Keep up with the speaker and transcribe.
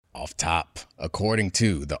Off top, according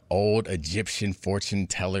to the old Egyptian fortune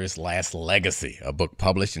teller's last legacy, a book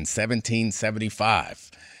published in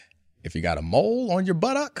 1775, if you got a mole on your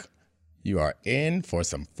buttock, you are in for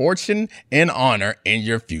some fortune and honor in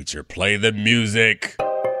your future. Play the music.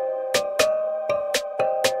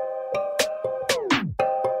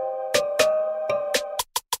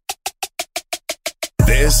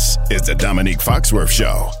 This is the Dominique Foxworth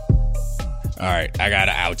Show. All right, I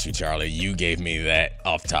gotta out you, Charlie. You gave me that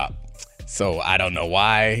off top. So I don't know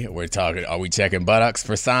why we're talking. Are we checking buttocks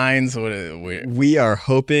for signs? We are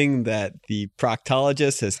hoping that the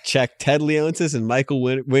proctologist has checked Ted Leonsis and Michael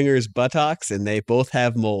Winger's buttocks, and they both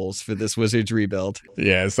have moles for this Wizards rebuild.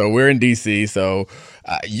 Yeah, so we're in D.C., so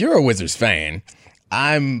you're a Wizards fan.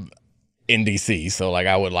 I'm in DC, so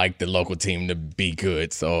I would like the local team to be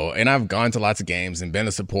good. So, and I've gone to lots of games and been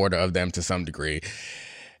a supporter of them to some degree.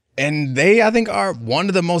 And they, I think, are one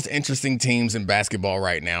of the most interesting teams in basketball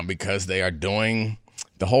right now because they are doing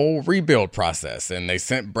the whole rebuild process. And they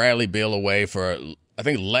sent Bradley Beal away for, I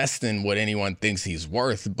think, less than what anyone thinks he's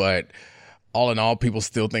worth. But all in all, people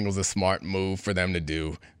still think it was a smart move for them to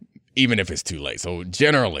do, even if it's too late. So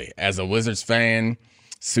generally, as a Wizards fan,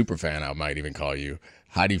 super fan, I might even call you,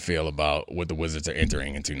 how do you feel about what the Wizards are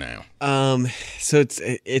entering into now? So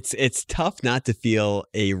it's tough not to feel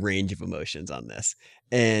a range of emotions on this.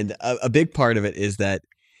 And a big part of it is that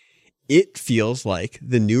it feels like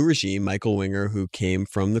the new regime, Michael Winger, who came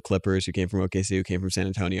from the Clippers, who came from OKC, who came from San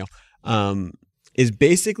Antonio, is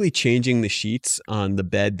basically changing the sheets on the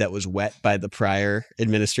bed that was wet by the prior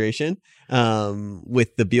administration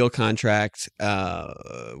with the Beal contract,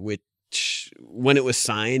 which when it was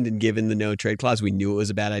signed and given the no trade clause, we knew it was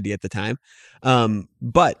a bad idea at the time.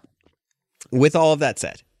 But with all of that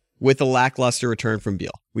said, with the lackluster return from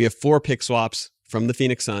Beal, we have 4 pick swaps from the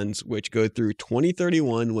Phoenix Suns, which go through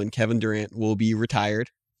 2031 when Kevin Durant will be retired.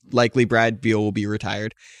 Likely Brad Beal will be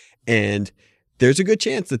retired. And there's a good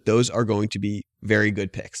chance that those are going to be very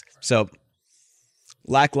good picks. So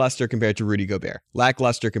lackluster compared to Rudy Gobert,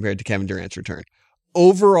 lackluster compared to Kevin Durant's return.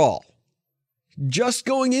 Overall, just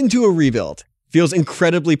going into a rebuild feels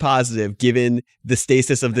incredibly positive given the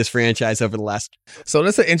stasis of this franchise over the last. So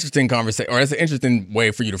that's an interesting conversation, or that's an interesting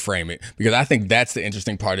way for you to frame it, because I think that's the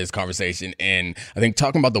interesting part of this conversation. And I think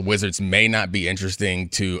talking about the Wizards may not be interesting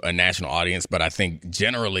to a national audience, but I think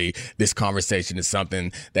generally this conversation is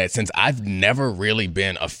something that, since I've never really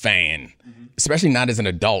been a fan, especially not as an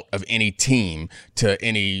adult, of any team to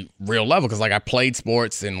any real level, because I played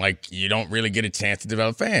sports and you don't really get a chance to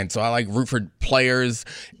develop fans. So I root for players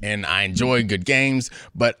and I enjoy good games,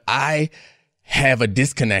 but I have a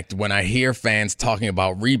disconnect when I hear fans talking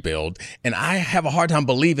about rebuild, and I have a hard time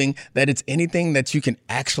believing that it's anything that you can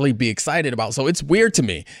actually be excited about. So it's weird to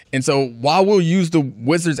me. And so while we'll use the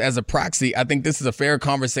Wizards as a proxy, I think this is a fair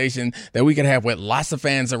conversation that we can have with lots of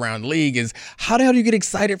fans around the league is, how the hell do you get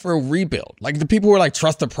excited for a rebuild? The people who are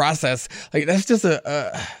trust the process, that's just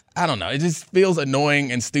I don't know. It just feels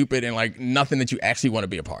annoying and stupid and nothing that you actually want to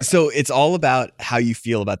be a part of. So it's all about how you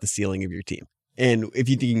feel about the ceiling of your team. And if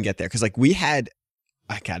you think you can get there, because we had,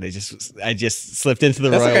 I just slipped into the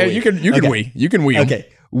That's royal. Okay, we. you can we. Okay,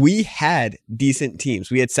 we had decent teams.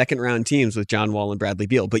 We had second round teams with John Wall and Bradley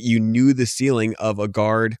Beal, but you knew the ceiling of a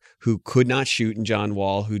guard who could not shoot in John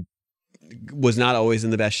Wall, who was not always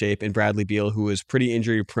in the best shape, and Bradley Beal, who was pretty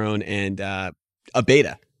injury prone and a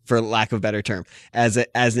beta, for lack of a better term, as an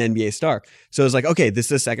NBA star. So it's okay, this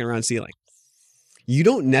is a second round ceiling. You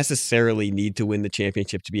don't necessarily need to win the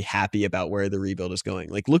championship to be happy about where the rebuild is going.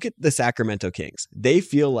 Look at the Sacramento Kings. They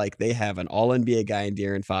feel like they have an all-NBA guy in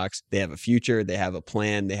De'Aaron Fox. They have a future. They have a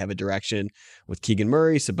plan. They have a direction with Keegan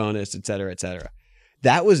Murray, Sabonis, et cetera, et cetera.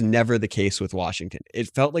 That was never the case with Washington.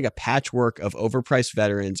 It felt like a patchwork of overpriced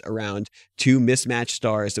veterans around 2 mismatched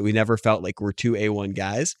stars that we never felt like were 2 A1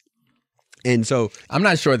 guys. And so I'm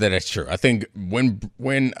not sure that that's true. I think when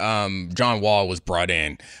John Wall was brought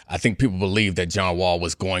in, I think people believed that John Wall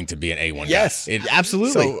was going to be an A1 yes, guy.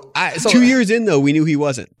 absolutely. So 2 years in, though, we knew he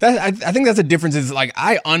wasn't. I think that's the difference. Is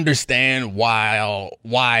I understand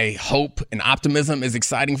why hope and optimism is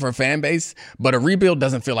exciting for a fan base, but a rebuild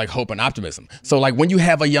doesn't feel like hope and optimism. So when you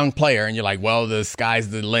have a young player and you're well, the sky's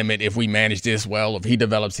the limit if we manage this well, if he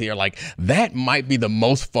develops here, that might be the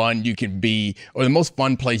most fun you can be, or the most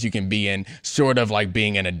fun place you can be in short of like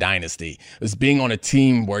being in a dynasty. It's being on a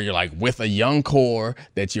team where you're like with a young core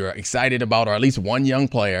that you're excited about, or at least one young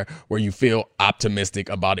player where you feel optimistic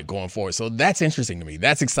about it going forward. So that's interesting to me.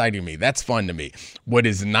 That's exciting to me. That's fun to me. What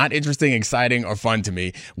is not interesting, exciting, or fun to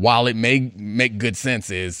me, while it may make good sense,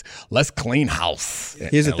 is let's clean house.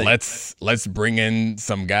 Here's the thing. Let's bring in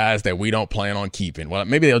some guys that we don't plan on keeping. Well,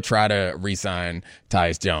 maybe they'll try to re-sign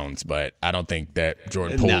Tyus Jones, but I don't think that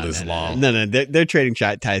Jordan Poole is long. No. They're trading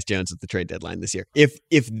Tyus Jones at the trade deadline this year. If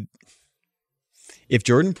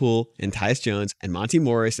Jordan Poole and Tyus Jones and Monty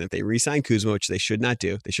Morris, and if they re-sign Kuzma, which they should not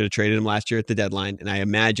do, they should have traded him last year at the deadline, and I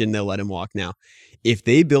imagine they'll let him walk now. If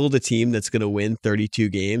they build a team that's going to win 32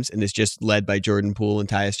 games and is just led by Jordan Poole and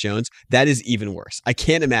Tyus Jones, that is even worse. I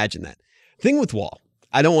can't imagine that. Thing with Wall,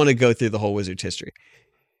 I don't want to go through the whole Wizards history.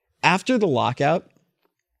 After the lockout,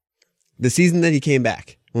 the season that he came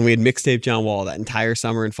back, when we had mixtape John Wall that entire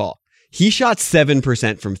summer and fall, he shot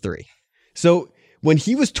 7% from three. So when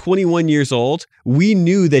he was 21 years old, we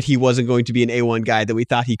knew that he wasn't going to be an A1 guy that we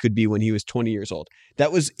thought he could be when he was 20 years old.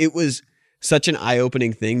 It was such an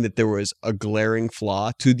eye-opening thing that there was a glaring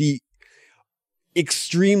flaw to the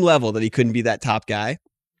extreme level that he couldn't be that top guy,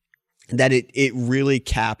 that it really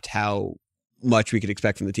capped how much we could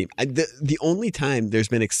expect from the team. The only time there's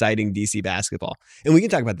been exciting DC basketball, and we can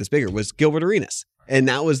talk about this bigger, was Gilbert Arenas. And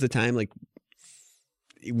that was the time, like,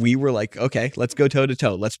 we were like, okay, let's go toe to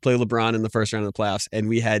toe. Let's play LeBron in the first round of the playoffs. And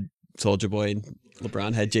we had Soulja Boy and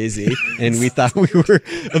LeBron had Jay-Z, and we thought we were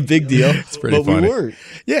a big deal. It's pretty funny. We weren't.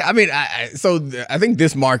 Yeah, I mean, I think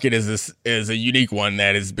this market is a unique one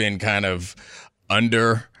that has been kind of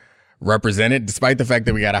underrepresented, despite the fact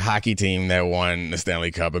that we got a hockey team that won the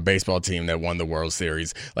Stanley Cup, a baseball team that won the World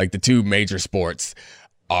Series. Like, the two major sports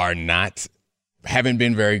haven't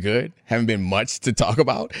been very good, haven't been much to talk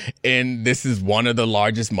about. And this is one of the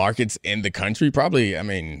largest markets in the country, probably, I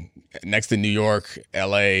mean, next to New York, LA,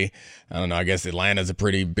 I don't know, I guess Atlanta's a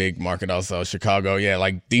pretty big market also, Chicago. Yeah,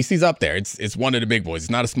 like DC's up there. It's one of the big boys.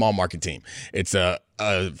 It's not a small market team. It's a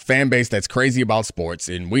fan base that's crazy about sports.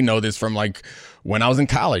 And we know this from like when I was in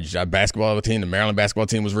college. Our basketball team, the Maryland basketball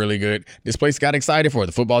team, was really good. This place got excited for it.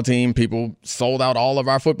 The football team, people sold out all of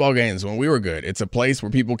our football games when we were good. It's a place where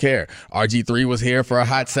people care. RG3 was here for a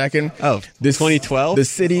hot second. Oh, this 2012?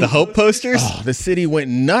 The Hope posters? Oh, the city went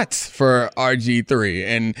nuts for RG3.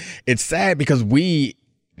 And it's sad because the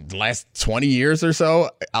last 20 years or so,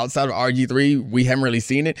 outside of RG3, we haven't really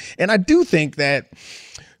seen it. And I do think that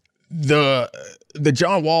the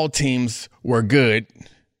John Wall teams were good-ish.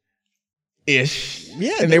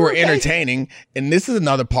 Yeah, and they were okay. Entertaining. And this is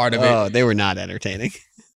another part of it. Oh, they were not entertaining.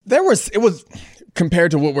 It was compared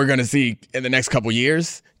to what we're going to see in the next couple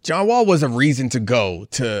years. John Wall was a reason to go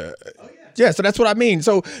to. Oh, yeah, so that's what I mean.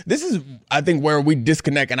 So this is, I think, where we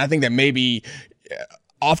disconnect. And I think that maybe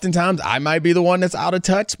oftentimes I might be the one that's out of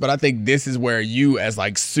touch, but I think this is where you, as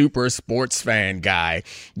like super sports fan guy,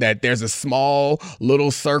 that there's a small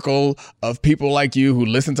little circle of people like you who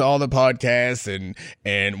listen to all the podcasts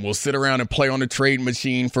and will sit around and play on the trade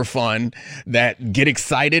machine for fun, that get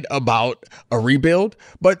excited about a rebuild.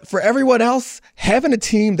 But for everyone else, having a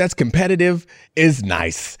team that's competitive is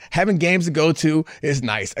nice. Having games to go to is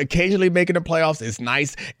nice. Occasionally making the playoffs is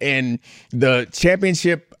nice. And the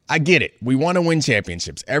championship, I get it. We want to win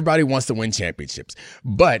championships. Everybody wants to win championships.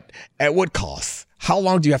 But at what cost? How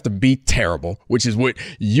long do you have to be terrible, which is what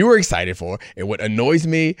you're excited for? And what annoys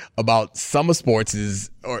me about some sports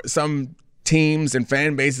or some teams and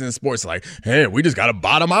fan bases in sports, like, hey, we just got to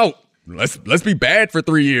bottom out. Let's be bad for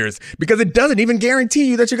 3 years, because it doesn't even guarantee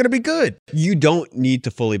you that you're going to be good. You don't need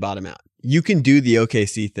to fully bottom out. You can do the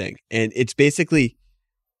OKC thing. And it's basically,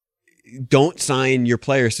 don't sign your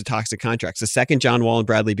players to toxic contracts. The second John Wall and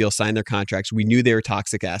Bradley Beal signed their contracts, we knew they were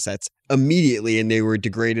toxic assets immediately, and they were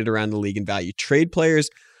degraded around the league in value. Trade players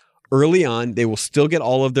early on, they will still get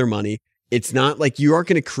all of their money. It's not like you aren't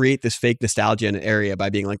going to create this fake nostalgia in an area by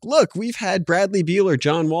being like, look, we've had Bradley Beal or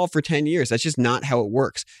John Wall for 10 years. That's just not how it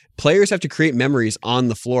works. Players have to create memories on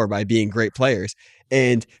the floor by being great players.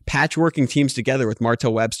 And patchworking teams together with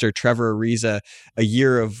Martell Webster, Trevor Ariza, a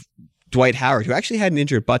year of Dwight Howard, who actually had an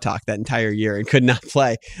injured buttock that entire year and could not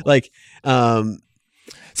play. So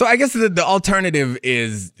I guess the alternative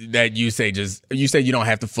is that you say you don't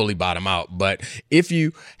have to fully bottom out, but if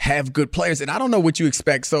you have good players, and I don't know what you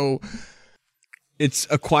expect. So it's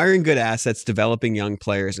acquiring good assets, developing young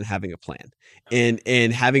players, and having a plan, and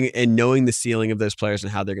knowing the ceiling of those players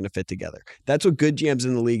and how they're going to fit together. That's what good GMs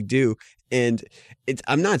in the league do. And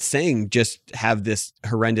I'm not saying just have this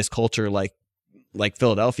horrendous culture like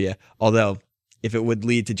Philadelphia, although if it would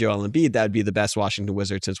lead to Joel Embiid, that would be the best Washington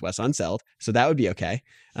Wizard since Wes Unseld. So that would be okay.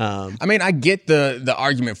 I mean, I get the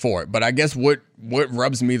argument for it, but I guess what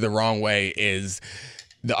rubs me the wrong way is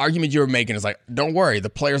the argument you're making is like, don't worry, the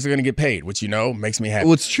players are going to get paid, which, makes me happy.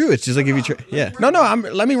 Well, it's true. It's just like if you yeah. No,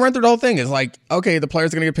 let me run through the whole thing. It's like, okay, the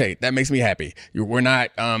players are going to get paid. That makes me happy. We're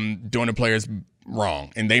not doing the players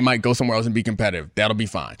wrong, and they might go somewhere else and be competitive. That'll be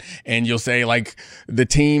fine. And you'll say like the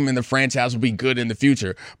team and the franchise will be good in the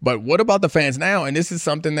future. But what about the fans now? And this is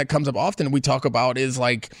something that comes up often. We talk about is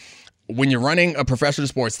like, when you're running a professional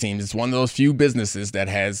sports team, it's one of those few businesses that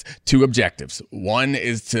has two objectives. One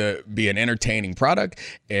is to be an entertaining product,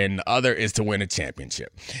 and the other is to win a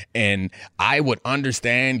championship. And I would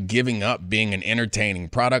understand giving up being an entertaining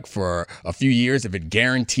product for a few years if it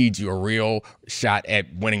guaranteed you a real shot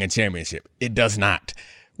at winning a championship. It does not.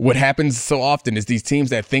 What happens so often is these teams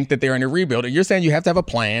that think that they're in a rebuild, and you're saying you have to have a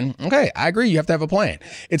plan. Okay, I agree. You have to have a plan.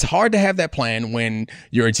 It's hard to have that plan when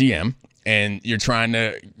you're a GM and you're trying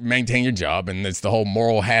to maintain your job, and it's the whole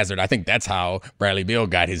moral hazard. I think that's how Bradley Beal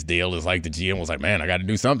got his deal. Is like the GM was like, man, I got to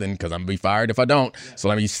do something because I'm going to be fired if I don't. So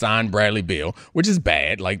let me sign Bradley Beal, which is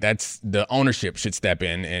bad. Like that's the ownership should step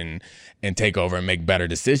in and take over and make better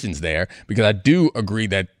decisions there, because I do agree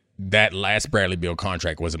that last Bradley Beal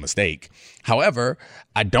contract was a mistake. However,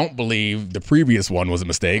 I don't believe the previous one was a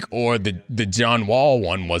mistake, or the John Wall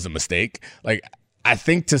one was a mistake. Like, I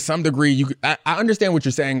think to some degree, I understand what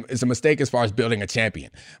you're saying is a mistake as far as building a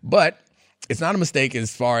champion, but it's not a mistake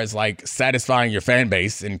as far as like satisfying your fan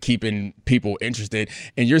base and keeping people interested.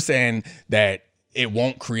 And you're saying that it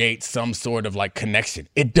won't create some sort of like connection.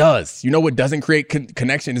 It does. You know what doesn't create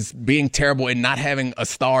connection is being terrible and not having a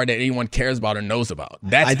star that anyone cares about or knows about.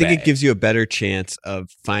 I think it gives you a better chance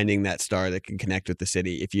of finding that star that can connect with the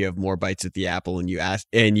city if you have more bites at the apple and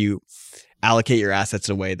you allocate your assets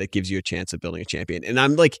in a way that gives you a chance of building a champion. And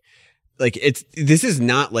I'm like this is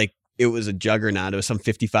not like it was a juggernaut. It was some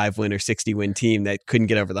 55 win or 60 win team that couldn't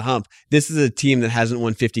get over the hump. This is a team that hasn't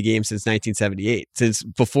won 50 games since 1978, since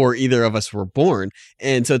before either of us were born.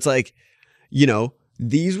 And so it's like,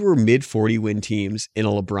 these were mid 40 win teams in a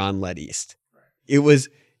LeBron led East.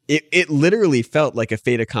 It literally felt like a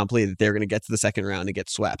fait accompli that they were going to get to the second round and get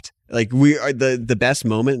swept. Like we are the best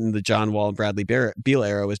moment in the John Wall and Bradley Beal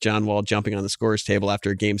era was John Wall jumping on the scorer's table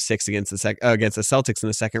after Game 6 against the Celtics in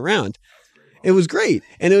the second round. It was great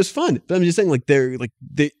and it was fun. But I'm just saying,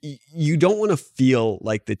 you don't want to feel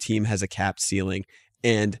like the team has a capped ceiling,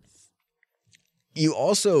 and you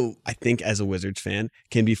also, I think, as a Wizards fan,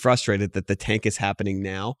 can be frustrated that the tank is happening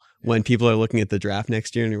now when people are looking at the draft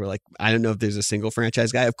next year and you're like, I don't know if there's a single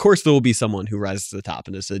franchise guy. Of course, there will be someone who rises to the top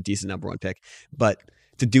and is a decent number one pick. But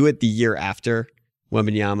to do it the year after,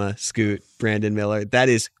 Wembanyama, Scoot, Brandon Miller, that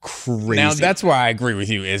is crazy. Now, that's where I agree with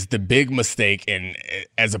you, is the big mistake, and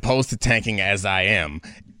as opposed to tanking as I am,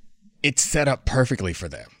 it's set up perfectly for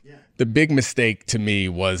them. The big mistake to me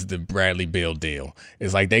was the Bradley Beal deal.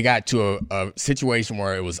 It's like they got to a situation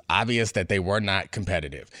where it was obvious that they were not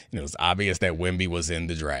competitive. And it was obvious that Wemby was in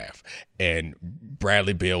the draft. And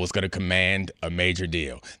Bradley Beal was going to command a major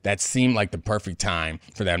deal. That seemed like the perfect time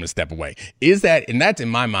for them to step away. And that in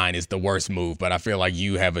my mind is the worst move, but I feel like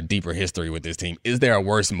you have a deeper history with this team. Is there a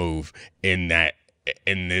worse move in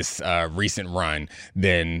this recent run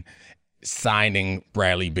than signing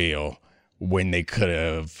Bradley Beal when they could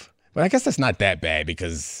have? But I guess that's not that bad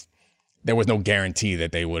because there was no guarantee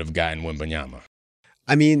that they would have gotten Wembanyama.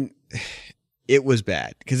 I mean, it was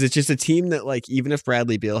bad because it's just a team that, like, even if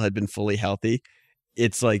Bradley Beal had been fully healthy,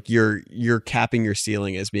 it's like you're capping your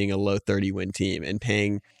ceiling as being a low 30 win team and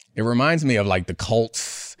paying. It reminds me of like the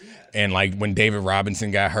Colts and like when David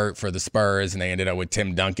Robinson got hurt for the Spurs and they ended up with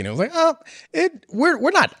Tim Duncan. It was like,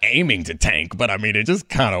 we're not aiming to tank, but I mean, it just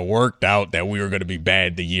kind of worked out that we were going to be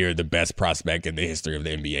bad the year the best prospect in the history of the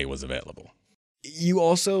NBA was available. You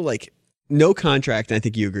also, like, no contract, and I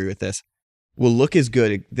think you agree with this, will look as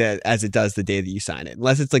good as it does the day that you sign it,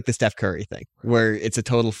 unless it's like the Steph Curry thing where it's a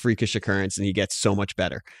total freakish occurrence and he gets so much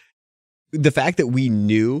better. The fact that we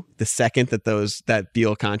knew the second that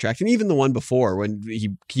Beal contract, and even the one before when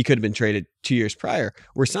he could have been traded 2 years prior,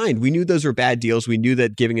 were signed, we knew those were bad deals. We knew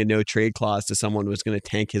that giving a no trade clause to someone was going to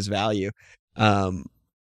tank his value.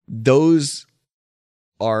 Those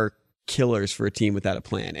are killers for a team without a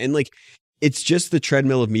plan. And like, it's just the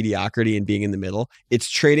treadmill of mediocrity and being in the middle. It's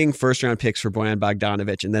trading first round picks for Bojan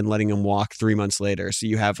Bogdanovic and then letting him walk 3 months later. So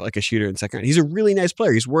you have like a shooter in the second round. He's a really nice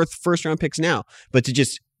player. He's worth first round picks now, but to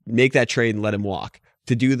just make that trade and let him walk,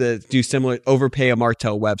 to do similar, overpay a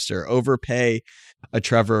Martell Webster, overpay a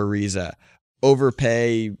Trevor Ariza,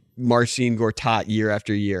 overpay Marcin Gortat year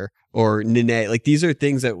after year, or Nene. Like, these are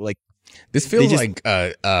things that, like, This feels like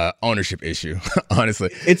a ownership issue, honestly.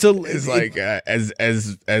 It's like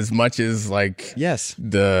as much as like yes,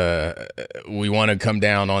 we want to come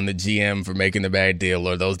down on the GM for making the bad deal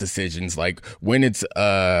or those decisions. Like when it's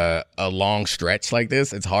a long stretch like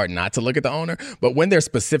this, it's hard not to look at the owner. But when there's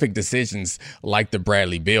specific decisions like the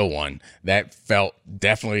Bradley Beal one, that felt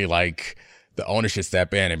definitely like the owner should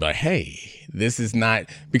step in and be like, hey, this is not,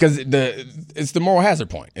 because it's the moral hazard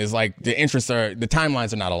point. It's like the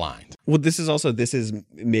timelines are not aligned. Well, this is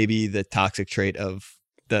maybe the toxic trait of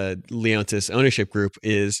the Leontis ownership group,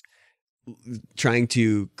 is trying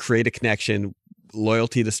to create a connection,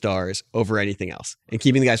 loyalty to stars over anything else, and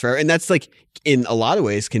keeping the guys forever. And that's like, in a lot of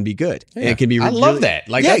ways, can be good. Yeah. And it can be. I love that.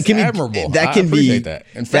 Like, that's admirable. That can appreciate be that,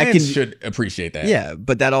 and fans should appreciate that. Yeah,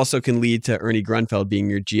 but that also can lead to Ernie Grunfeld being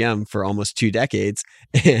your GM for almost 2 decades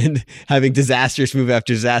and having disastrous move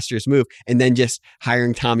after disastrous move, and then just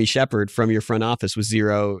hiring Tommy Shepard from your front office with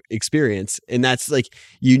 0 experience. And that's like,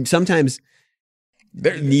 you sometimes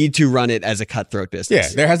need to run it as a cutthroat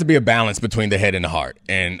business. Yeah, there has to be a balance between the head and the heart.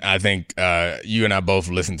 And I think you and I both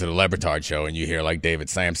listen to the Le Batard show, and you hear like David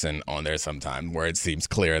Sampson on there sometime, where it seems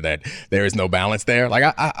clear that there is no balance there. Like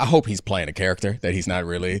I hope he's playing a character, that he's not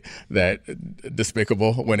really that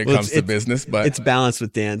despicable when it comes to business. But it's balanced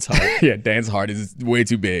with Dan's heart. Yeah, Dan's heart is way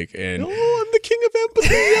too big. And I'm the king of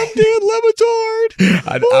empathy. I'm Dan Le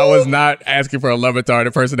Batard. I was not asking for a Le Batard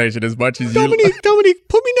impersonation as much as Dominique,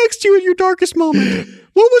 put me next to you in your darkest moment.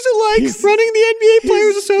 What was it like running the NBA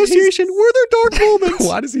Players Association? Were there dark moments?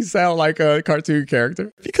 Why does he sound like a cartoon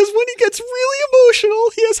character? Because when he gets really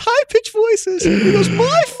emotional, he has high-pitched voices. He goes,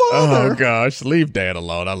 my father. Oh, gosh. Leave Dan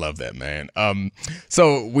alone. I love that, man.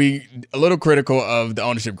 So we a little critical of the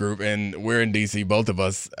ownership group, and we're in D.C. Both of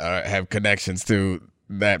us have connections to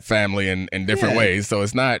that family in different ways. So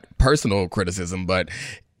it's not personal criticism, but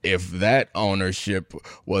if that ownership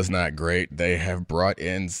was not great, they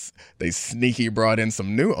sneaky brought in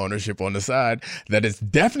some new ownership on the side that is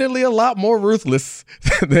definitely a lot more ruthless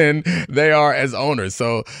than they are as owners.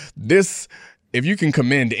 So this, if you can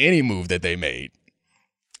commend any move that they made,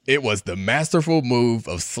 it was the masterful move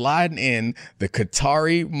of sliding in the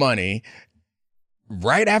Qatari money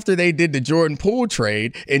right after they did the Jordan Poole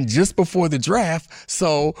trade and just before the draft.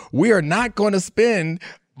 So we are not going to spend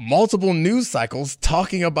multiple news cycles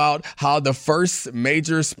talking about how the first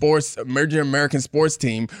major American sports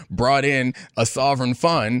team brought in a sovereign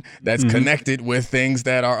fund that's connected with things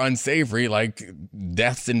that are unsavory, like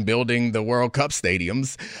deaths in building the World Cup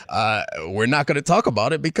stadiums. We're not going to talk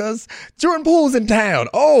about it because Jordan Poole's in town.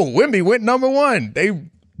 Oh, Wemby went #1. They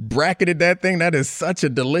bracketed that thing. That is such a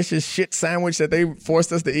delicious shit sandwich that they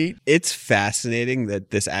forced us to eat. It's fascinating that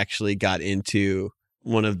this actually got into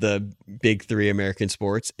one of the big 3 American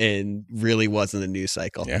sports and really wasn't a news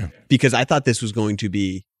cycle. Yeah. Because I thought this was going to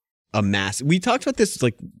be a massive. We talked about this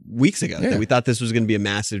like weeks ago, that we thought this was going to be a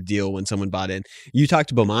massive deal when someone bought in. You talked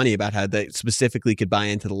to Bomani about how they specifically could buy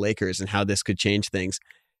into the Lakers and how this could change things.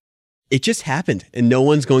 It just happened and no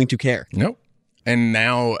one's going to care. Nope. And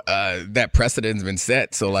now that precedent's been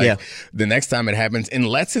set. So, like, the next time it happens,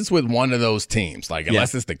 unless it's with one of those teams, like,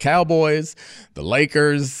 unless it's the Cowboys, the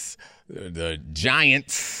Lakers, the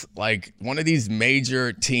Giants, like, one of these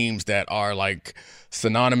major teams that are, like,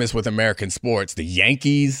 synonymous with American sports, the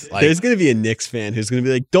Yankees. Like, there's going to be a Knicks fan who's going to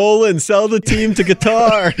be like, Dolan, sell the team to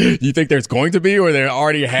Qatar. You think there's going to be, or there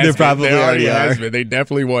already has there been? Probably there already has are. been. They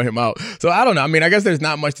definitely want him out. So I don't know. I mean, I guess there's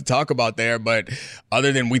not much to talk about there, but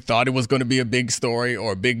other than we thought it was going to be a big story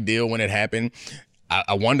or a big deal when it happened.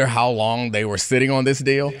 I wonder how long they were sitting on this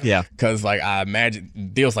deal. Yeah. Because, like, I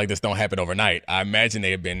imagine deals like this don't happen overnight. I imagine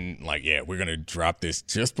they have been like, yeah, we're going to drop this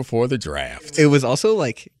just before the draft. It was also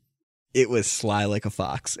like, it was sly like a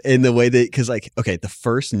fox in the way that, because, like, okay, the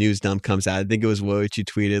first news dump comes out. I think it was Woj who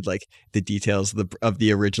tweeted like the details of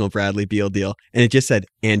the original Bradley Beal deal, and it just said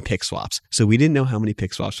and pick swaps. So we didn't know how many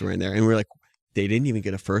pick swaps were in there, and we're like, they didn't even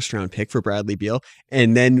get a first round pick for Bradley Beal.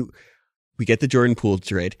 And then we get the Jordan Poole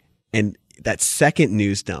trade, and that second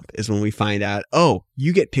news dump is when we find out, oh,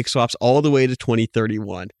 you get pick swaps all the way to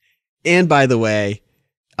 2031, and by the way,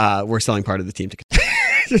 we're selling part of the team to.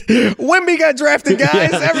 Wemby got drafted,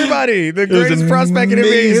 guys. Everybody, the greatest prospect in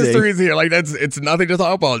NBA history is here. Like, it's nothing to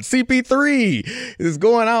talk about. CP3 is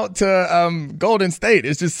going out to Golden State.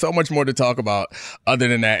 It's just so much more to talk about other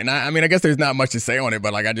than that. And I mean, I guess there's not much to say on it,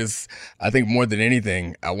 but like, I think more than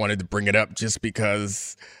anything, I wanted to bring it up just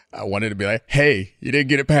because I wanted to be like, hey, you didn't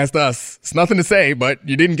get it past us. It's nothing to say, but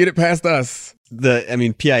you didn't get it past us.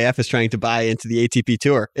 PIF is trying to buy into the ATP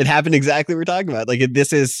tour. It happened exactly what we're talking about. Like,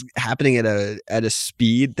 this is happening at a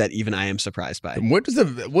speed that even I am surprised by. What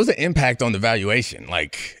was the impact on the valuation?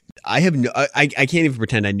 Like, I can't even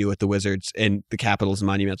pretend I knew what the Wizards and the Capitals and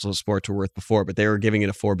Monumental Sports were worth before, but they were giving it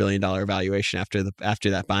a $4 billion valuation after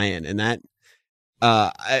that buy-in, and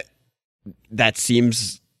that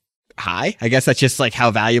seems high. I guess that's just like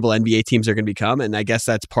how valuable NBA teams are going to become, and I guess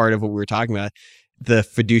that's part of what we were talking about, the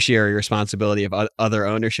fiduciary responsibility of other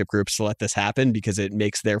ownership groups to let this happen because it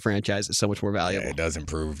makes their franchises so much more valuable. Yeah, it does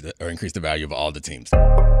improve or increase the value of all the teams.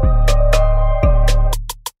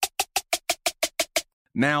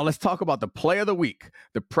 Now, let's talk about the play of the week.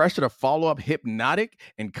 The pressure to follow up Hypnotic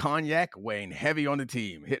and Cognac weighing heavy on the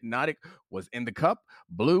team. Hypnotic was in the cup,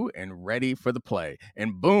 blue, and ready for the play.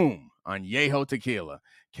 And boom, Añejo Tequila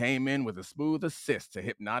came in with a smooth assist to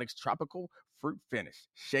Hypnotic's tropical fruit finish.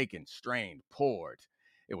 Shaken, strained, poured.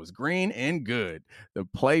 It was green and good. The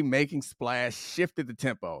playmaking splash shifted the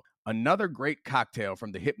tempo. Another great cocktail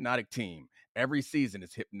from the Hypnotic team. Every season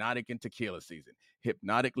is Hypnotic and Tequila season.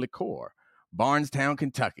 Hypnotic Liqueur. Barnstown,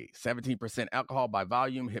 Kentucky, 17% alcohol by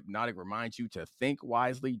volume. Hypnotic reminds you to think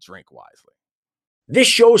wisely, drink wisely. This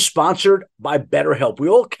show is sponsored by BetterHelp. We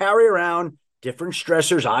all carry around different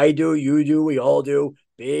stressors. I do, you do, we all do,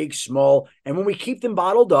 big, small. And when we keep them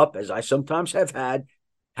bottled up, as I sometimes have had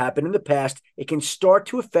happen in the past, it can start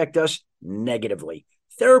to affect us negatively.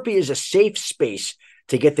 Therapy is a safe space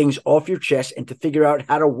to get things off your chest and to figure out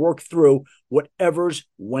how to work through whatever's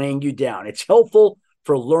weighing you down. It's helpful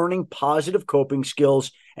for learning positive coping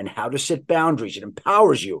skills and how to set boundaries. It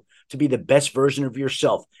empowers you to be the best version of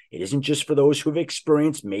yourself. It isn't just for those who have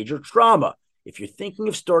experienced major trauma. If you're thinking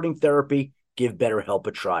of starting therapy, give BetterHelp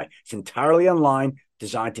a try. It's entirely online,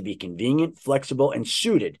 designed to be convenient, flexible, and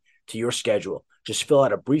suited to your schedule. Just fill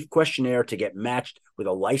out a brief questionnaire to get matched with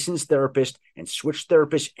a licensed therapist and switch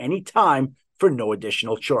therapists anytime for no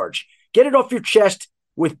additional charge. Get it off your chest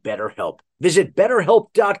with BetterHelp. Visit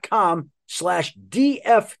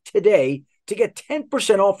BetterHelp.com/DF today to get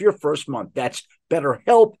 10% off your first month. That's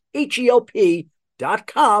BetterHelp,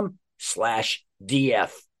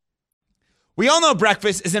 HELP.com/DF. We all know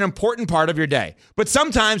breakfast is an important part of your day, but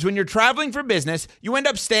sometimes when you're traveling for business, you end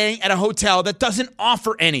up staying at a hotel that doesn't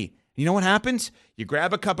offer any. You know what happens? You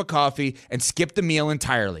grab a cup of coffee and skip the meal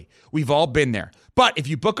entirely. We've all been there. But if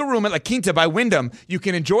you book a room at La Quinta by Wyndham, you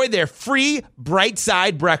can enjoy their free Bright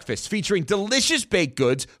Side breakfast featuring delicious baked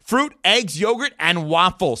goods, fruit, eggs, yogurt, and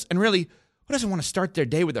waffles. And really, who doesn't want to start their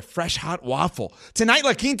day with a fresh, hot waffle? Tonight,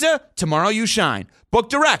 La Quinta, tomorrow you shine. Book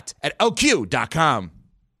direct at LQ.com.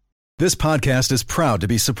 This podcast is proud to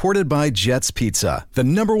be supported by Jets Pizza, the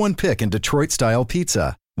 #1 pick in Detroit-style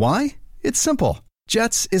pizza. Why? It's simple.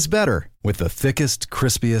 Jets is better. With the thickest,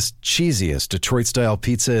 crispiest, cheesiest Detroit-style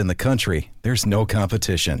pizza in the country, there's no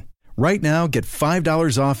competition. Right now, get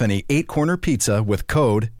 $5 off any 8-corner pizza with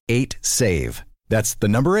code 8SAVE. That's the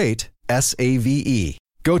number 8, SAVE.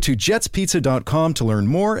 Go to jetspizza.com to learn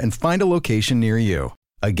more and find a location near you.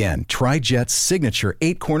 Again, try Jet's signature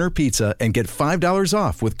 8-corner pizza and get $5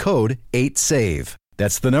 off with code 8SAVE.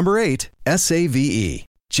 That's the number 8, SAVE.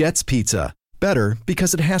 Jet's Pizza. Better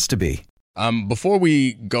because it has to be. Before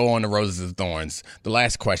we go on to Roses and Thorns, the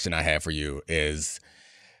last question I have for you is,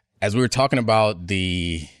 as we were talking about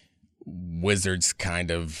the Wizards kind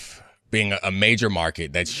of being a major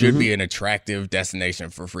market that should be an attractive destination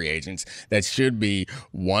for free agents, that should be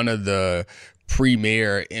one of the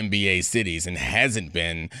premier NBA cities and hasn't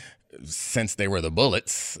been since they were the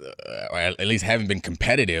Bullets, or at least haven't been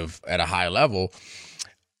competitive at a high level.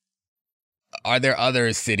 Are there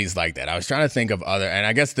other cities like that? I was trying to think of other, and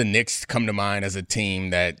I guess the Knicks come to mind as a team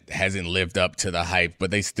that hasn't lived up to the hype,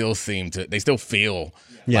 but they still feel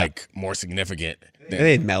like more significant.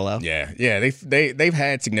 They had Melo. Yeah. They've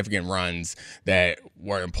had significant runs that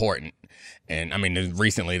were important, and I mean,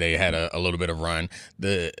 recently they had a little bit of run.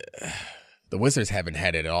 The Wizards haven't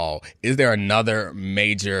had it at all. Is there another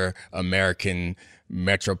major American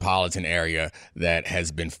metropolitan area that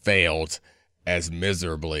has been failed as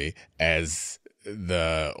miserably as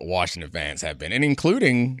the Washington fans have been, and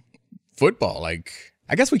including football? Like,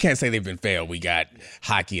 I guess we can't say they've been failed. We got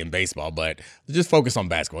hockey and baseball, but just focus on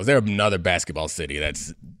basketball. Is there another basketball city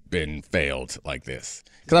that's been failed like this?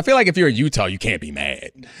 Because I feel like if you're in Utah, you can't be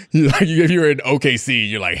mad. If you're in OKC,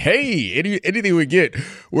 you're like, hey, anything we get,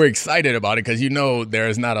 we're excited about it because you know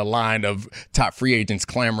there's not a line of top free agents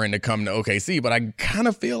clamoring to come to OKC. But I kind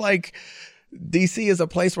of feel like DC is a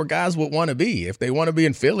place where guys would want to be. If they want to be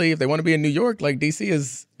in Philly, if they want to be in New York, like DC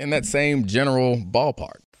is in that same general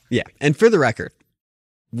ballpark. Yeah. And for the record,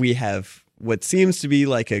 we have what seems to be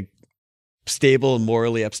like a stable and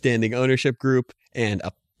morally upstanding ownership group and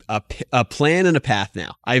a plan and a path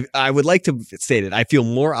now. I would like to state it. I feel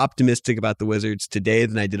more optimistic about the Wizards today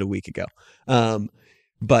than I did a week ago.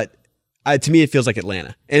 But To me, it feels like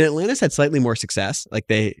Atlanta. And Atlanta's had slightly more success. Like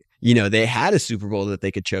they had a Super Bowl that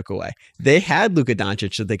they could choke away. They had Luka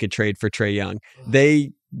Doncic that they could trade for Trae Young.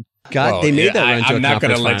 They made that run to a conference finals. I'm not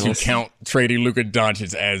going to let you count trading Luka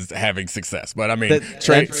Doncic as having success. But I mean,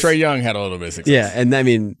 Trae Young had a little bit of success. Yeah, and I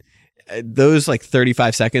mean, those like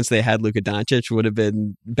 35 seconds they had Luka Doncic would have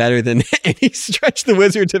been better than any stretch the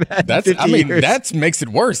Wizards have had. Years. That makes it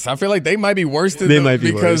worse. I feel like they might be worse than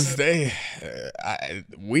because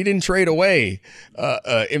we didn't trade away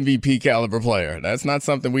a MVP caliber player. That's not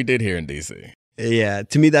something we did here in DC. Yeah,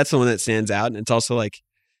 to me that's the one that stands out, and it's also like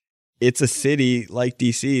it's a city like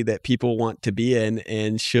DC that people want to be in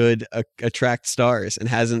and should attract stars, and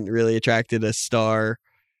hasn't really attracted a star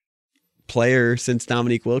player since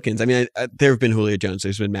Dominique Wilkins. I mean, there have been Julio Jones,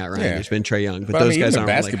 there's been Matt Ryan, there's been Trae Young, but those guys aren't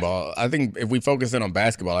basketball. I think if we focus in on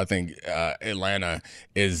basketball, I think Atlanta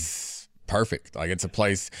is perfect. Like it's a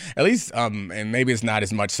place, at least, and maybe it's not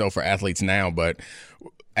as much so for athletes now, but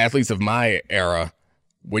athletes of my era,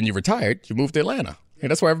 when you retired, you moved to Atlanta. Yeah,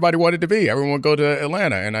 that's where everybody wanted to be. Everyone would go to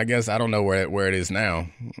Atlanta, and I guess I don't know where it is now.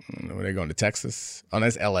 Are they going to Texas? Oh,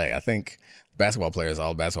 that's LA. I think. All basketball players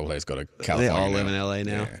go to California. They all live in LA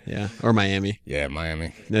now. Yeah. Or Miami. Yeah,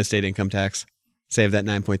 Miami. No state income tax. Save that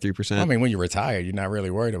 9.3%. I mean, when you retire, you're not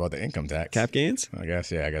really worried about the income tax. Cap gains? I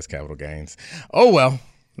guess capital gains. Oh, well.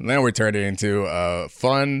 Now we're turning into a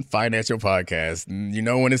fun financial podcast. You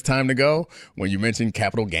know when it's time to go? When you mention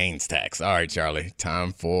capital gains tax. All right, Charlie.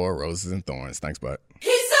 Time for Roses and Thorns. Thanks, bud.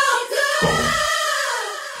 He's so good!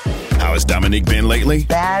 How has Dominique been lately?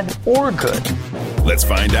 Bad or good? Let's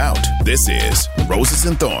find out. This is Roses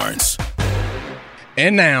and Thorns.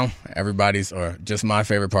 And now, everybody's, or just my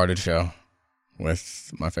favorite part of the show,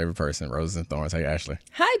 with my favorite person, Roses and Thorns. Hey, Ashley.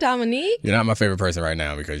 Hi, Dominique. You're not my favorite person right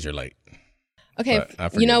now because you're late. Okay,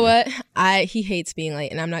 you know what? He hates being late,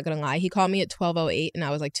 and I'm not going to lie. He called me at 12:08, and I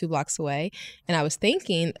was like 2 blocks away. And I was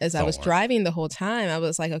thinking, as I was driving the whole time, I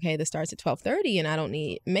was like, okay, this starts at 12:30, and I don't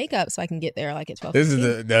need makeup, so I can get there like at 12:15. This is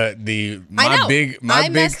I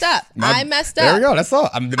messed up. There we go. That's all.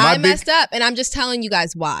 I messed up, and I'm just telling you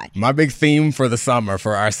guys why. My big theme for the summer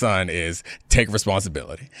for our son is take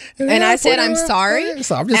responsibility. And I said, I'm sorry.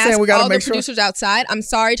 So I'm just saying we got to make sure. All the producers outside, I'm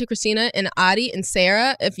sorry to Christina and Adi and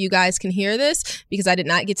Sarah, if you guys can hear this, because I did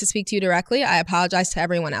not get to speak to you directly. I apologize to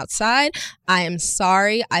everyone outside. I am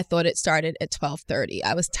sorry. I thought it started at 12:30.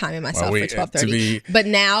 I was timing myself for 12:30. But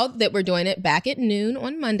now that we're doing it back at noon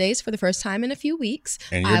on Mondays for the first time in a few weeks,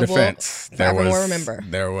 in your defense, there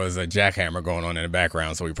was a jackhammer going on in the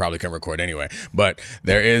background, so we probably couldn't record anyway. But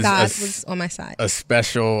there is God was on my side. A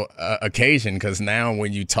special occasion, because now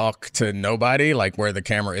when you talk to nobody, like where the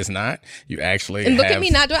camera is not, you actually look at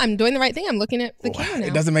me I'm doing the right thing. I'm looking at the camera now.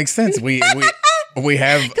 It doesn't make sense. We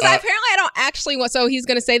have because apparently I don't actually want. So he's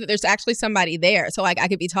going to say that there's actually somebody there, so like I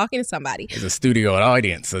could be talking to somebody. It's a studio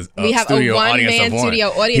audience. We have a one-man studio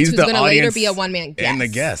audience who's going to later be a one-man guest. And the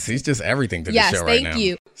guest, he's just everthing to the show right now. Yes, thank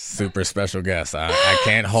you. Super special guest. I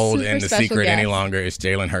can't hold in the secret any longer. It's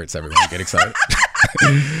Jalen Hurts. Everyone get excited.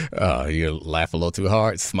 You laugh a little too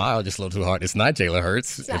hard, smile just a little too hard. It's not Jalen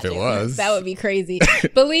Hurts. If it was, that would be crazy.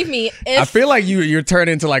 Believe me, I feel like you're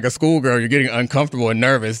turning into like a schoolgirl. You're getting uncomfortable and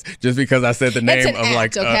nervous just because I said the name of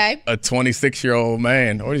like a 26-year-old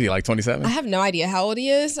man. What is he, like 27? I have no idea how old he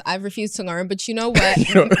is. I've refused to learn. But you know what?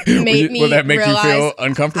 Will that make you feel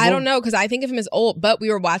uncomfortable? I don't know, because I think of him as old. But we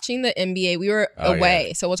were watching the NBA. We were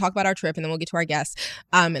away, so we'll talk about our trip and then we'll get to our guests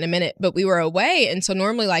in a minute. But we were away, and so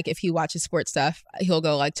normally, like if he watches sports stuff, he'll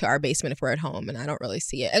go like to our basement if we're at home, and I don't really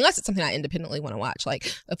see it unless it's something I independently want to watch,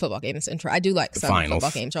 like a football game that's intro. I do like some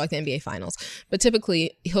football games or like the NBA finals, but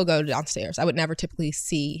typically he'll go downstairs. I would never typically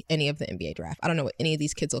see any of the NBA draft. I don't know what any of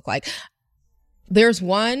these kids look like. There's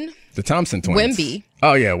one, the Thompson twins. Wemby.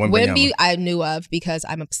 Oh yeah, Wemby I knew of because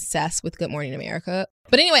I'm obsessed with Good Morning America.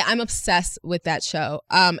 But anyway, I'm obsessed with that show.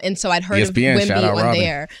 And so I'd heard ESPN, of Wemby on Robin.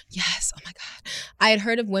 there. Yes. Oh my God. I had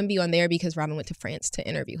heard of Wemby on there because Robin went to France to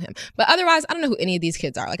interview him. But otherwise, I don't know who any of these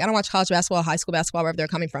kids are. Like I don't watch college basketball, high school basketball, wherever they're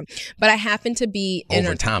coming from. But I happen to be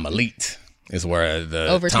Overtime Elite is where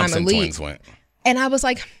the Thompson twins went. And I was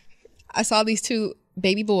like, I saw these two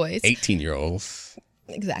baby boys. 18-year-olds.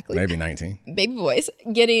 Exactly. Maybe 19. Baby boys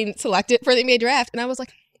getting selected for the NBA draft. And I was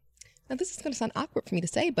like, now this is going to sound awkward for me to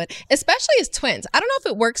say, but especially as twins. I don't know if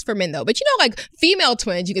it works for men though, but you know, like female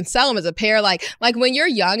twins, you can sell them as a pair. Like when you're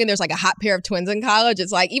young and there's like a hot pair of twins in college,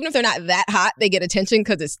 it's like, even if they're not that hot, they get attention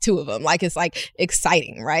because it's two of them. Like it's like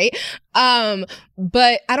exciting, right?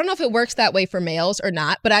 But I don't know if it works that way for males or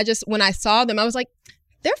not, but when I saw them, I was like,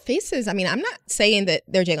 their faces, I mean, I'm not saying that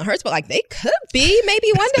they're Jalen Hurts, but like they could be maybe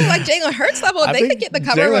one day like Jalen Hurts level. They could get the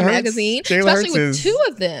cover of a magazine, especially with two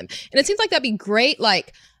of them. And it seems like that'd be great,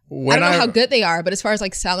 like I don't know how good they are, but as far as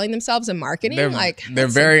like selling themselves and marketing,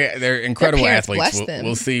 they're incredible athletes. Them.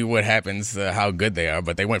 We'll see what happens, how good they are.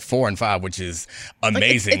 But they went 4-5, which is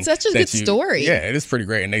amazing. It's such a good story. Yeah, it is pretty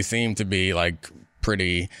great, and they seem to be like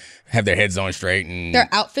have their heads on straight, and their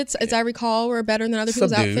outfits, as I recall, were better than other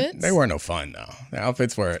people's outfits. They weren't no fun though. Their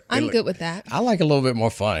outfits were. I'm good with that. I like a little bit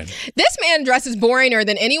more fun. This man dresses boringer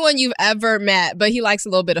than anyone you've ever met, but he likes a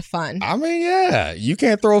little bit of fun. I mean, yeah, you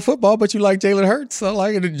can't throw a football, but you like Jalen Hurts. So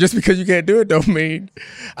like, just because you can't do it, don't mean.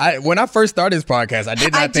 When I first started this podcast, I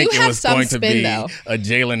did not think it was going to be a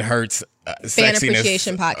Jalen Hurts. Fan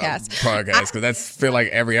appreciation podcast because that's feel like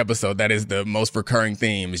every episode that is the most recurring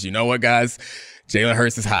theme is, you know what, guys, Jalen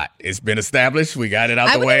Hurts is hot. It's been established. We got it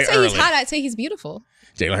out the way early. I wouldn't say he's hot. I'd say he's beautiful.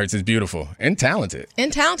 Jalen Hurts is beautiful and talented.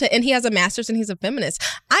 And he has a master's and he's a feminist.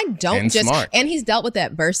 Smart. And he's dealt with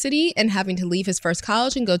adversity and having to leave his first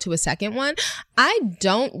college and go to a second one. I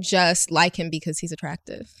don't just like him because he's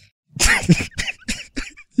attractive.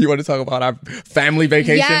 You want to talk about our family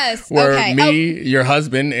vacation? Yes. Where your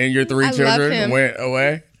husband, and your 3 children went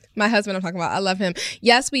away? My husband I'm talking about. I love him.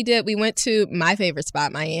 Yes, we did. We went to my favorite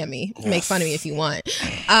spot, Miami. Yes. Make fun of me if you want.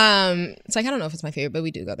 It's like, I don't know if it's my favorite, but we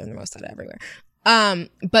do go there the most out of everywhere.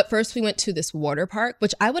 But first we went to this water park,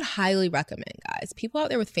 which I would highly recommend, guys. People out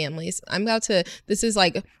there with families. This is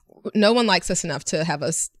like, no one likes us enough to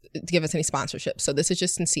give us any sponsorship. So this is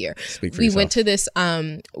just sincere. We went to this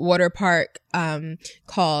water park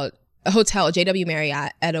called a hotel, JW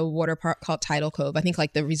Marriott, at a water park called Tidal Cove. I think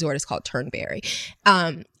like the resort is called Turnberry.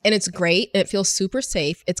 And it's great. It feels super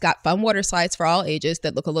safe. It's got fun water slides for all ages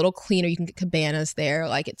that look a little cleaner. You can get cabanas there.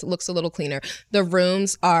 Like it looks a little cleaner. The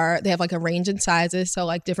rooms they have like a range in sizes. So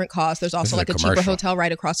like different costs. There's also like a cheaper hotel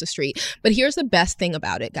right across the street. But here's the best thing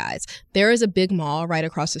about it, guys. There is a big mall right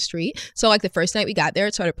across the street. So like the first night we got there,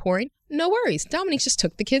 it started pouring. No worries. Dominique just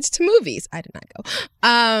took the kids to movies. I did not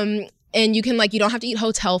go. And you can you don't have to eat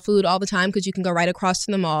hotel food all the time because you can go right across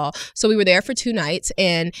to the mall. So we were there for 2 nights.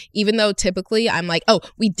 And even though typically I'm like,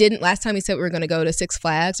 we didn't, last time we said we were going to go to Six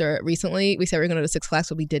Flags, or recently we said we were going to go to Six Flags,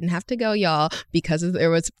 but we didn't have to go, y'all, because there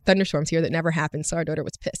was thunderstorms here that never happened. So our daughter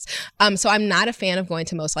was pissed. So I'm not a fan of going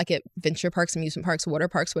to most adventure parks, amusement parks, water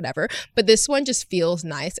parks, whatever. But this one just feels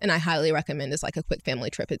nice. And I highly recommend as like a quick family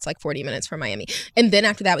trip. It's like 40 minutes from Miami. And then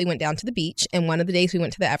after that, we went down to the beach. And one of the days we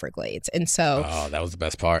went to the Everglades. And so. Oh, that was the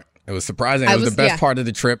best part. It was surprising. It was the best part of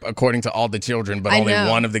the trip, according to all the children, but only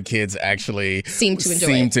one of the kids actually seemed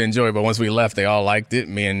to enjoy it. But once we left, they all liked it.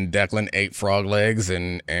 Me and Declan ate frog legs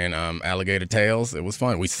and alligator tails. It was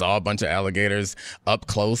fun. We saw a bunch of alligators up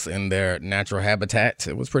close in their natural habitat.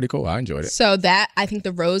 It was pretty cool. I enjoyed it. So I think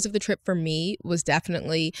the rose of the trip for me was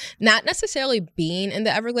definitely not necessarily being in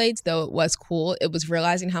the Everglades, though it was cool. It was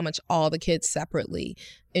realizing how much all the kids separately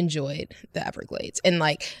enjoyed the Everglades. And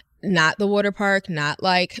not the water park, not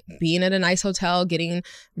like being at a nice hotel, getting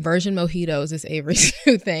virgin mojitos is Avery's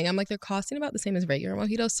new thing. I'm like, they're costing about the same as regular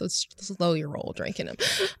mojitos, so slow your roll drinking them.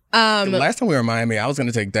 The last time we were in Miami, I was going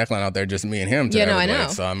to take Declan out there, just me and him. I know.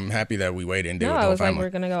 So I'm happy that we waited and did it with the whole whole family. Like,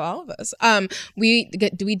 we're going to go all of us.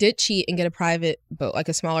 We did cheat and get a private boat, like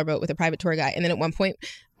a smaller boat with a private tour guide. And then at one point,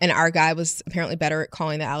 and our guy was apparently better at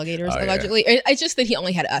calling the alligators, allegedly. Yeah. It's just that he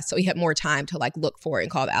only had us, so he had more time to look for it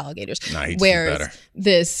and call the alligators. Nah, he's better.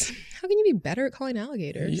 How can you be better at calling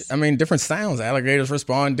alligators? I mean, different sounds. Alligators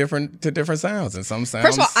respond to different sounds, and some sounds.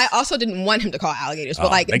 First of all, I also didn't want him to call alligators, but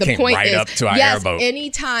they the came point right is, up to our airboat.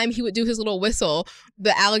 Anytime he would do his little whistle,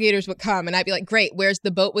 the alligators would come, and I'd be like, "Great, where's the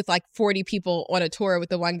boat with 40 people on a tour with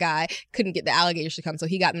the one guy? Couldn't get the alligators to come, so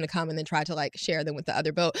he got them to come, and then tried to share them with the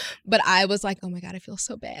other boat." But I was like, "Oh my god, I feel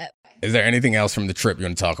so bad." Is there anything else from the trip you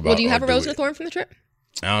want to talk about? Well, do you have a rose and a thorn from the trip?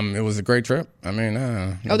 It was a great trip. I mean,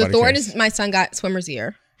 the thorn is my son got swimmer's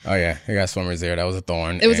ear. Oh yeah, he got swimmer's ear. That was a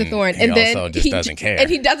thorn. It was a thorn, and then also just doesn't care. And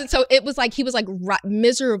he doesn't. So it was he was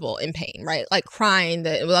miserable in pain, right? Crying.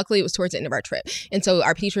 Luckily, it was towards the end of our trip, and so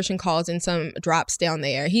our pediatrician calls in some drops down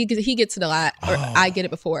there. He gets it a lot, or I get it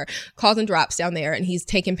before. Calls in drops down there, and he's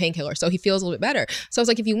taking painkillers, so he feels a little bit better. So I was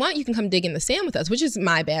like, if you want, you can come dig in the sand with us, which is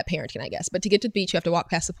my bad parenting, I guess. But to get to the beach, you have to walk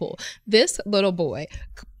past the pool. This little boy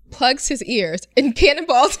plugs his ears and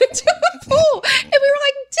cannonballs into the pool. And we were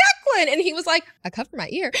like, Declan. And he was like, I covered my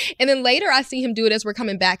ear. And then later I see him do it as we're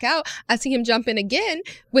coming back out. I see him jump in again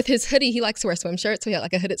with his hoodie. He likes to wear swim shirts. So he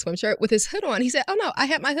had a hooded swim shirt with his hood on. He said, oh no, I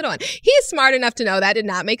had my hood on. He's smart enough to know that did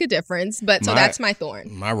not make a difference. But so that's my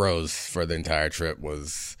thorn. My rose for the entire trip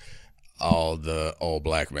was all the old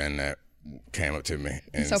black men that came up to me.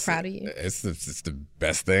 I'm so proud of you. It's the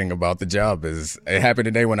best thing about the job is it happened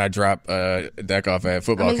today when I dropped Deck off at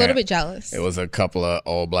football camp. I'm a little bit jealous. It was a couple of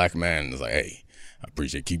old black men. It was like, hey, I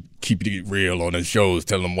appreciate keeping it real on the shows,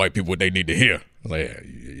 telling them white people what they need to hear. Like, yeah,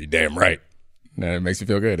 you're damn right. Now, it makes me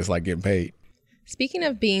feel good. It's like getting paid. Speaking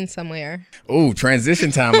of being somewhere. Oh,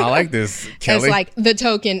 transition time. I like this, Kelly. As like the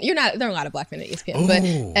token, there are a lot of black men at ESPN, but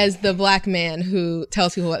as the black man who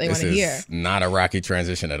tells people what they want to hear. This is not a rocky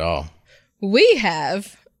transition at all. We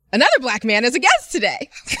have another black man as a guest today.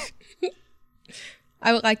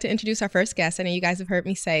 I would like to introduce our first guest. I know you guys have heard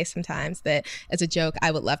me say sometimes that as a joke, I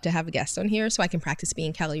would love to have a guest on here so I can practice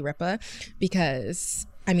being Kelly Ripa because,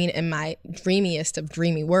 I mean, in my dreamiest of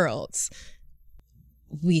dreamy worlds,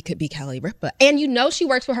 we could be Kelly Ripa. And you know she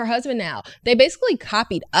works for her husband now. They basically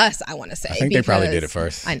copied us, I want to say. I think they probably did it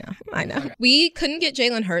first. I know. We couldn't get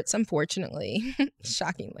Jalen Hurts, unfortunately.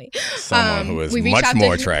 Shockingly. Someone who is much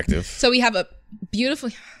more attractive. So we have a beautiful...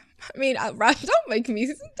 I mean, Roger, don't make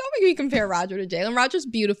me compare Roger to Jalen. Roger's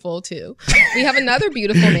beautiful too. We have another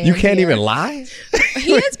beautiful man. You can't here. even lie.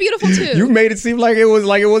 He is beautiful too. You made it seem like it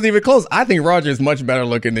wasn't even close. I think Roger is much better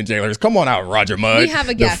looking than Jalen. Come on out, Roger Mudd. We have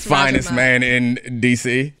a guest, the finest man in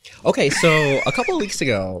DC. Okay, so a couple of weeks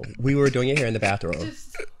ago, we were doing your hair in the bathroom,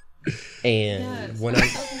 and when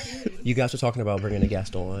you guys were talking about bringing a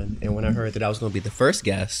guest on, and when I heard that I was going to be the first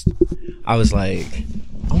guest, I was like,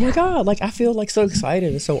 oh my God, like I feel like so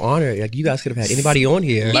excited and so honored. Like you guys could have had anybody on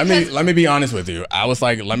here. Let me be honest with you. I was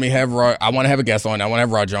like, I want to have a guest on. I want to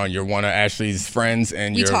have Roger on. You're one of Ashley's friends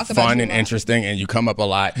and you're fun and interesting and you come up a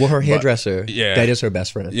lot. Well, her hairdresser, that is her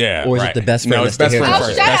best friend. Yeah. Or is it the best friend? No, it's best friend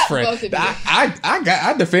first. Best friend.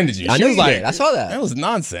 I defended you. I know you did. I saw that. That was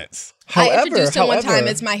nonsense. I introduced him one time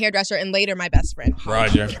as my hairdresser and later my best friend.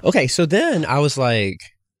 Roger. Okay, so then I was like,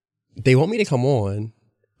 they want me to come on,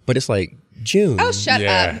 but it's like June. Oh, shut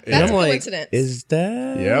up. That's a coincidence. Is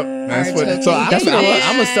that? Yep. That's what. So I'm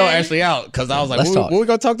gonna sell Ashley out because I was like, what we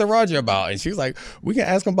gonna talk to Roger about? And she was like, we can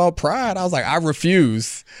ask him about pride. I was like, I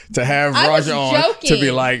refuse to have Roger on to be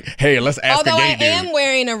like, hey, let's ask a gay dude. Although I am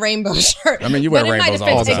wearing a rainbow shirt. I mean, you wear rainbows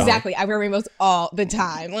all the time. Exactly. I wear rainbows all the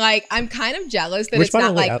time. Like, I'm kind of jealous that it's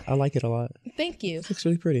not like. I like it a lot. Thank you. It looks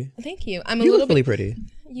really pretty. Thank you. I'm a you little look really pretty.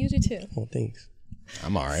 You do too. Oh, thanks.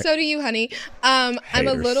 I'm all right. So do you, honey. I'm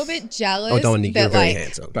a little bit jealous. Oh, Dominique, you're very like,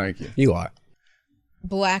 handsome. Thank you. You are.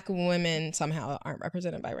 Black women somehow aren't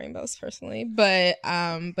represented by rainbows, personally, but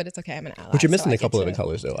it's okay. I'm an ally. But you're missing a couple of the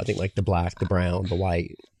colors, though. I think like the black, the brown, the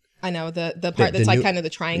white. I know the part that's like kind of the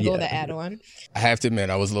triangle, the add-on. I have to admit,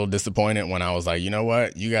 I was a little disappointed when I was like, you know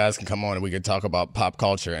what? You guys can come on and we could talk about pop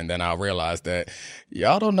culture. And then I realized that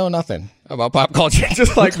y'all don't know nothing about pop culture,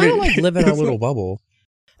 just like me. Kind of like living our little bubble.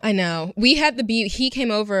 I know. We had he came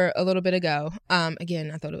over a little bit ago. Again,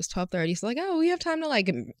 I thought it was 12:30. So like, oh, we have time to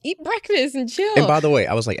like eat breakfast and chill. And by the way,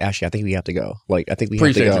 I was like, Ashley, I think we have to go. Like, I think we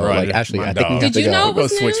have to go. Like, Ashley, I think we have to go. Did you know it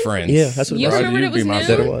was go switch friends. Yeah, that's what you remembered it was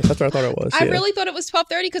noon? That's what I thought it was. I really thought it was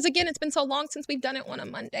 12:30 because again, it's been so long since we've done it on a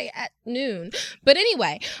Monday at noon. But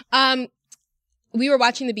anyway, we were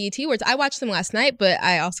watching the BET Awards. I watched them last night, but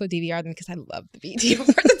I also DVR'd them because I love the BET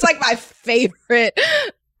Awards. It's like my favorite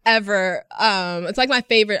ever. It's like my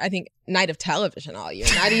favorite, I think, night of television all year.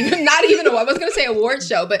 Not even I was gonna say award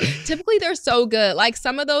show, but typically they're so good. Like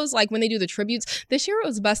some of those, like when they do the tributes, this year it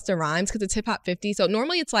was Busta Rhymes because it's Hip Hop 50. So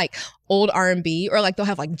normally it's like old R&B or like they'll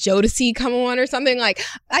have like Jodeci come on or something. Like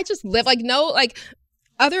I just live like no like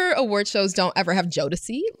other award shows don't ever have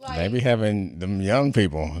Jodeci. Like, maybe having them young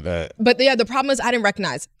people that. But yeah, the problem is I didn't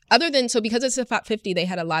recognize other than so because it's Hip Hop 50, they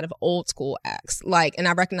had a lot of old school acts like, and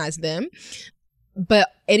I recognized them. But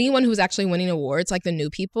anyone who's actually winning awards, like the new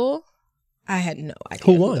people, I had no idea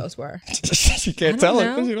who those were. She can't tell it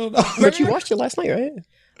because you don't know. But you watched it last night, right?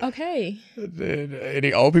 Okay. Did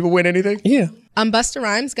any old people win anything? Yeah. Busta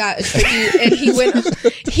Rhymes got a tribute and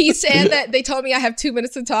he said that they told me I have 2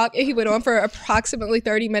 minutes to talk and he went on for approximately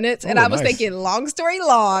 30 minutes and I was thinking long story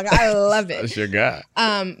long. I love it. That's your guy.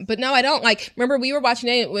 But no, I don't like, remember we were watching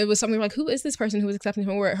it was something like, who is this person who was accepting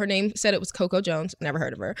him? Her name said it was Coco Jones. Never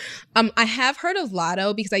heard of her. I have heard of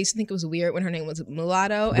Lotto because I used to think it was weird when her name was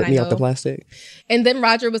Mulatto. Rip me out the plastic. And then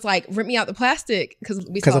Roger was like, rip me out the plastic because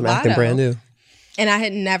I'm Lotto. Acting brand new. And I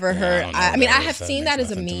had never heard. I mean, I have seen that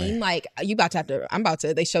as a meme. Like,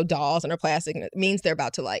 they show dolls and they're plastic, and it means they're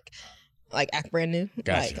about to like act brand new.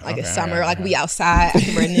 Gotcha. Like it's summer, like we outside,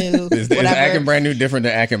 acting brand new. Is acting brand new different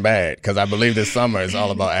than acting bad? Because I believe this summer is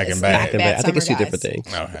all about acting bad. I think it's two different things.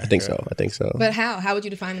 Okay, I think so. But how would you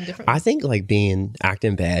define them differently? I think like being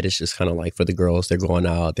acting bad is just kind of like for the girls, they're going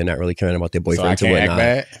out, they're not really caring about their boyfriends so I can't and whatnot.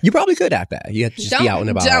 Act bad? You probably could act bad. You have to just be out and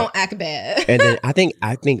about. Don't act bad. And then I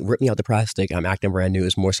think rip me out the plastic, I'm acting brand new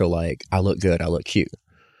is more so like I look good, I look cute.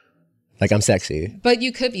 Like I'm sexy. But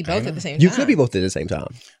you could be both at the same time. You could be both at the same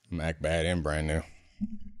time. I'm act bad and brand new.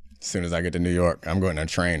 As soon as I get to New York, I'm going on a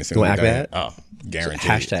train. As soon you as act bad? Oh, Guaranteed.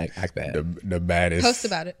 Hashtag act bad. The baddest. Post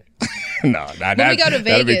about it. No, When we go to that'd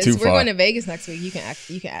be Vegas, too we're far. going to Vegas next week. You can act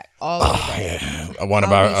all over that. Yeah. One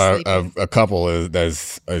of Always a couple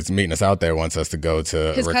is meeting us out there, wants us to go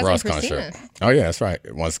to His a Rick cousin Ross Christina. concert. Oh yeah, that's right.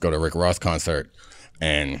 Wants to go to a Rick Ross concert,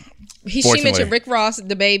 and She fortunately- mentioned Rick Ross,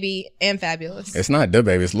 the baby, and Fabulous. It's not the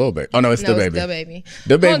baby, it's Lil Baby. Oh no, it's No, the it's baby. Da Baby.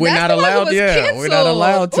 The baby, we're that's not the one who allowed. was Yeah, we're not canceled.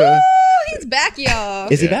 allowed to. Ooh, he's back, y'all.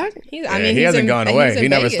 Is he back? He's, Yeah, he's he hasn't in- gone he's away. in He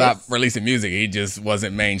never Vegas. stopped releasing music. He just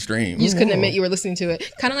wasn't mainstream. You just couldn't admit you were listening to it.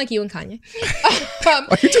 Kind of like you and Kanye.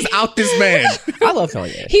 You just out this man. I love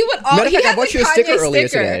Kanye. He would all. Matter of he fact, I had bought the you a sticker Kanye earlier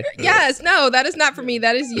sticker. today. Yes, no, that is not for me.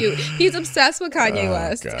 That is you. He's obsessed with Kanye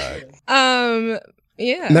West. God.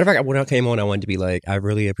 Yeah. Matter of fact, when I came on, I wanted to be like, I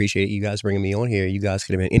really appreciate you guys bringing me on here. You guys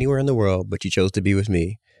could have been anywhere in the world, but you chose to be with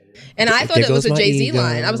me. And I thought There it was a goes my Jay-Z ego.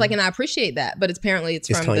 line. I was like, and I appreciate that, but apparently it's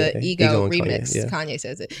It's from Kanye. the Ego and Kanye, remix. yeah. Kanye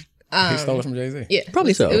says it. He stole it from Jay-Z. Yeah,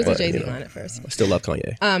 Probably so, It was a but, Jay-Z you know. line at first. I still love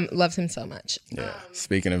Kanye. Loves him so much. Yeah.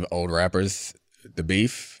 Speaking of old rappers, The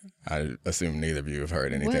Beef. I assume neither of you have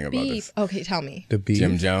heard anything What about beef? this. Okay, tell me. The beat.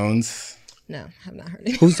 Jim Jones, No, have not heard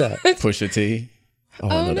it. Who's that? Pusha T. Oh,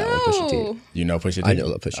 I know that one. Pusha T. no. You know Pusha T? I know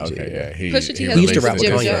Pusha T, Okay, yeah. yeah. He, Pusha T he has We used to released rap with a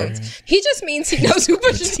Jim Kanye. diss track. Jones. He just means he knows who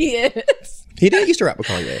Pusha T is. He did used to rap with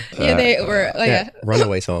Kanye. Yeah, they were like, That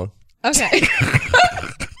Runaway song. okay.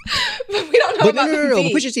 But we don't know But about no. the But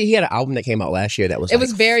beef. Pusha T, he had an album that came out last year that was It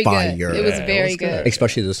was like very fire. good. It was very good.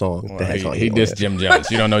 Especially the song that had Well, Kanye he on dissed it. Jim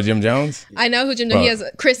Jones. You don't know Jim Jones? I know who Jim Jones. He has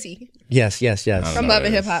Chrissy Yes. from know Love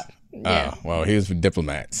and this. Hip Hop. Yeah. Oh, well, he was with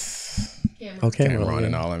Diplomats. Okay, Cameron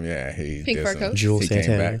and well, all them. Yeah, he Pink dissed Fur him. Coat. Jules He came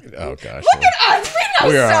Santana. back. Oh gosh. Look at us.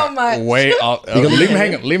 We know so much. way off. Leave him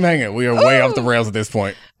hanging. Leave him hanging. We are way off the rails at this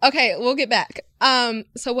point. Okay, we'll get back.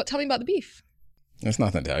 So what? Tell me about the beef. There's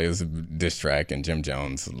nothing to tell you. It was a diss track, and Jim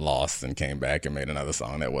Jones lost and came back and made another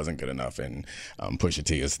song that wasn't good enough. And Pusha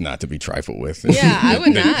T is not to be trifled with. Yeah, I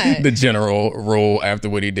would not. The general rule after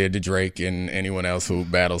what he did to Drake and anyone else who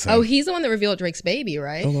battles him. Oh, he's the one that revealed Drake's baby,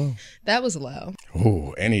 right? Oh, wow. That was low.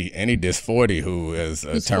 Ooh, any diss 40 who is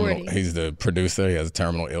a Who's terminal. 40? He's the producer. He has a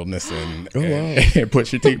terminal illness, and, Oh, wow. and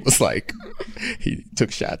Pusha T was like, he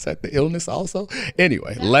took shots at the illness also.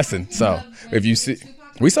 Anyway, lesson. So if you see,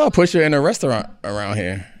 we saw Pusha in a restaurant around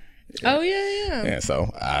here. Oh yeah. Yeah,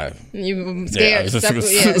 so I You yeah, scared. I just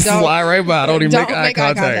don't slide right by. I don't even don't make eye make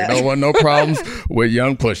eye contact. contact. No one, no problems with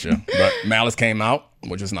young Pusha. But Malice came out,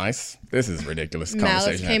 which was nice. This is ridiculous. Malice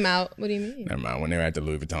Conversation. came out. What do you mean? Never mind. When they were at the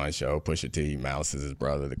Louis Vuitton show, Pusha T, Malice is his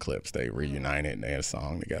brother, the Clips, they reunited and they had a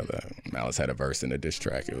song together. Malice had a verse in the diss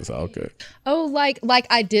track. It was all good. Oh, like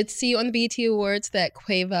I did see on the BET Awards that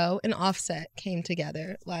Quavo and Offset came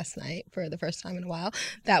together last night for the first time in a while.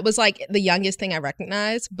 That was like the youngest thing I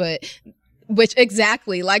recognized, but which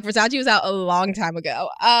exactly like Versace was out a long time ago.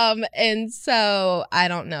 And so I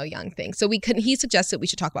don't know young things. So he suggested we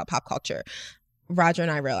should talk about pop culture. Roger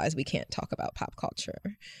and I realized we can't talk about pop culture.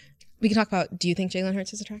 We can talk about, do you think Jalen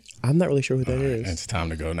Hurts is attractive? I'm not really sure who that is. It's time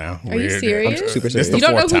to go now. Are you serious? I'm super This serious. the You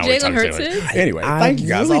don't know fourth who time we Jalen talked Hurts to him. is? Anyway, I thank you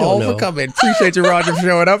guys really all don't for know. coming. Appreciate you, Roger, for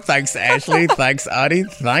showing up. Thanks, Ashley. Thanks, Adi.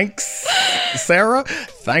 Thanks, Sarah.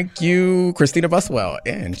 Thank you, Christina Buswell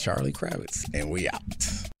and Charlie Kravitz. And we out.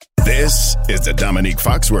 This is the Dominique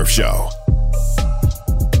Foxworth Show.